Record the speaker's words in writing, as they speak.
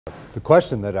The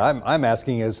question that I'm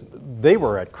asking is, they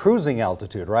were at cruising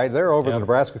altitude, right? They're over the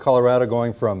Nebraska, Colorado,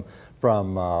 going from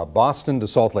Boston to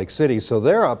Salt Lake City, so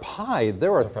they're up high.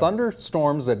 There are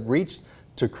thunderstorms that reached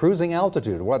to cruising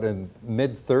altitude, what, in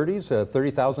mid-30s,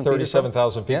 30,000 feet?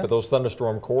 37,000 feet, but those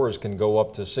thunderstorm cores can go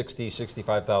up to 60,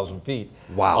 65,000 feet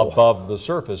wow. above the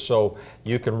surface. So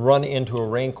you can run into a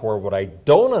rain core. What I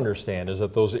don't understand is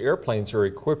that those airplanes are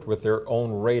equipped with their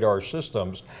own radar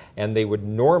systems, and they would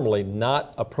normally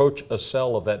not approach a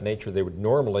cell of that nature. They would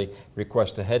normally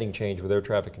request a heading change with air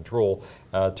traffic control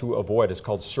to avoid. It's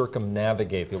called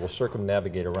circumnavigate. They will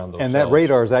circumnavigate around those cells. And that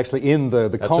radar is actually in the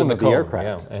cone of the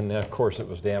aircraft. Yeah, and of course it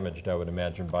was damaged, I would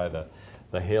imagine, by the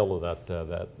hail of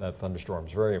that thunderstorm.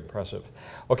 It's very impressive.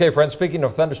 Okay, friends, speaking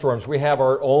of thunderstorms, we have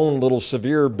our own little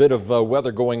severe bit of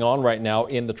weather going on right now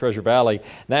in the Treasure Valley.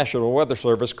 National Weather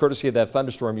Service, courtesy of that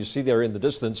thunderstorm you see there in the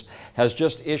distance, has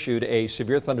just issued a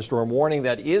severe thunderstorm warning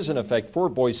that is in effect for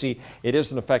Boise. It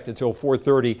is in effect until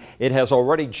 4:30. It has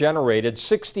already generated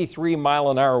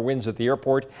 63-mile-an-hour winds at the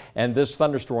airport, and this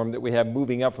thunderstorm that we have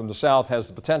moving up from the south has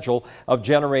the potential of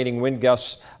generating wind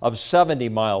gusts of 70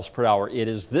 miles per hour. It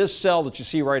is this cell that you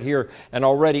see right here, and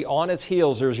already on its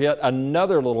heels there's yet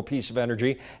another little piece of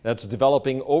energy that's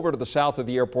developing over to the south of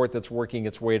the airport that's working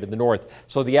its way to the north.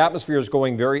 So the atmosphere is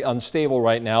going very unstable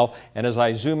right now, and as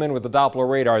I zoom in with the Doppler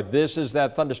radar, this is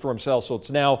that thunderstorm cell. So it's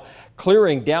now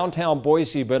clearing downtown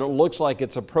Boise, but it looks like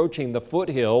it's approaching the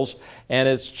foothills, and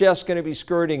it's just going to be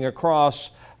skirting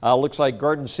across looks like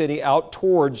Garden City out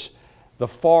towards the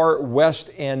far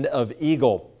west end of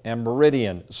Eagle and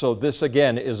Meridian. So this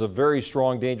again is a very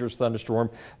strong, dangerous thunderstorm.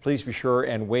 Please be sure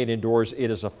and wait indoors. It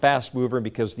is a fast mover, and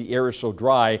because the air is so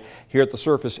dry here at the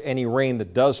surface, any rain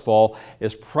that does fall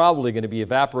is probably going to be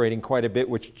evaporating quite a bit,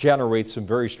 which generates some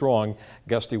very strong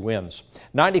gusty winds.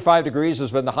 95 degrees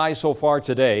has been the high so far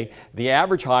today. The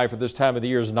average high for this time of the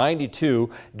year is 92.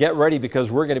 Get ready,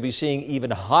 because we're going to be seeing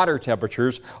even hotter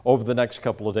temperatures over the next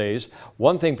couple of days.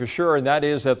 One thing for sure, and that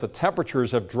is that the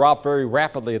temperatures have dropped very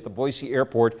rapidly at the Boise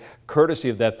airport courtesy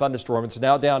of that thunderstorm. It's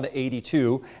now down to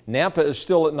 82. Nampa is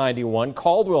still at 91,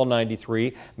 Caldwell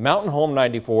 93, Mountain Home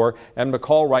 94, and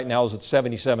McCall right now is at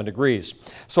 77 degrees.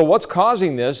 So what's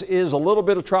causing this is a little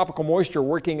bit of tropical moisture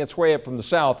working its way up from the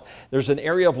south. There's an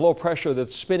area of low pressure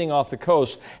that's spinning off the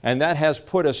coast, and that has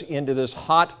put us into this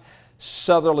hot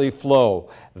southerly flow.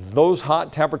 Those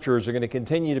hot temperatures are going to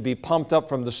continue to be pumped up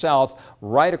from the south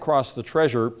right across the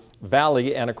Treasure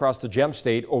Valley and across the Gem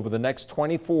State over the next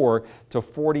 24 to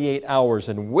 48 hours.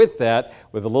 And with that,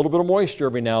 with a little bit of moisture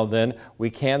every now and then,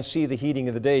 we can see the heating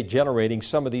of the day generating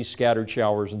some of these scattered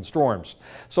showers and storms.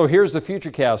 So here's the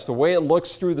futurecast. The way it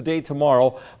looks through the day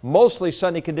tomorrow, mostly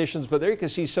sunny conditions, but there you can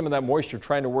see some of that moisture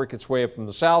trying to work its way up from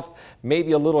the south.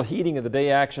 Maybe a little heating of the day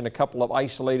action. A couple of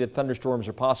isolated thunderstorms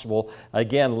are possible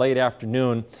again late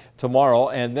afternoon tomorrow.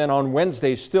 And then on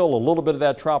Wednesday, still a little bit of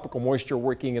that tropical moisture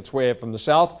working its way up from the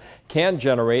south can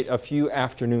generate a few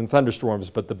afternoon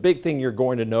thunderstorms. But the big thing you're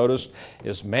going to notice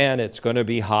is, man, it's going to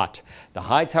be hot. The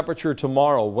high temperature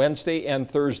tomorrow, Wednesday and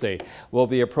Thursday, will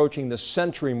be approaching the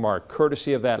century mark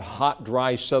courtesy of that hot,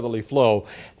 dry southerly flow.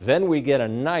 Then we get a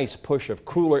nice push of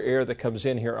cooler air that comes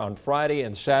in here on Friday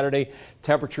and Saturday.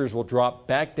 Temperatures will drop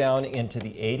back down into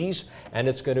the 80s, and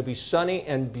it's going to be sunny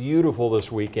and beautiful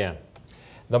this weekend.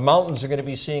 The mountains are going to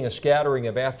be seeing a scattering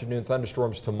of afternoon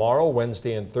thunderstorms tomorrow,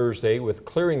 Wednesday and Thursday, with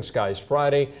clearing skies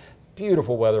Friday.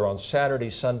 Beautiful weather on Saturday,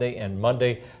 Sunday, and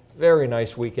Monday. Very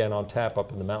nice weekend on tap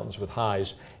up in the mountains with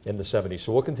highs in the 70s.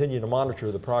 So we'll continue to monitor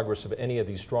the progress of any of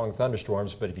these strong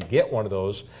thunderstorms, but if you get one of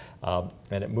those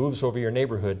and it moves over your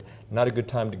neighborhood, not a good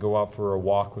time to go out for a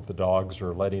walk with the dogs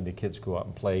or letting the kids go out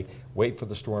and play. Wait for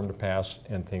the storm to pass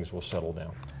and things will settle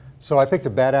down. So I picked a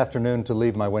bad afternoon to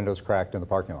leave my windows cracked in the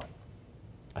parking lot.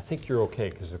 I think you're okay,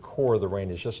 because the core of the rain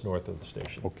is just north of the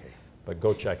station. Okay. But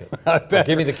go check it.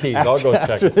 Give me the keys. I'll go check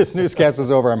it. After this newscast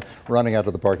is over, I'm running out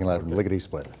to the parking lot and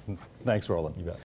lickety-split. Thanks, Roland. You bet.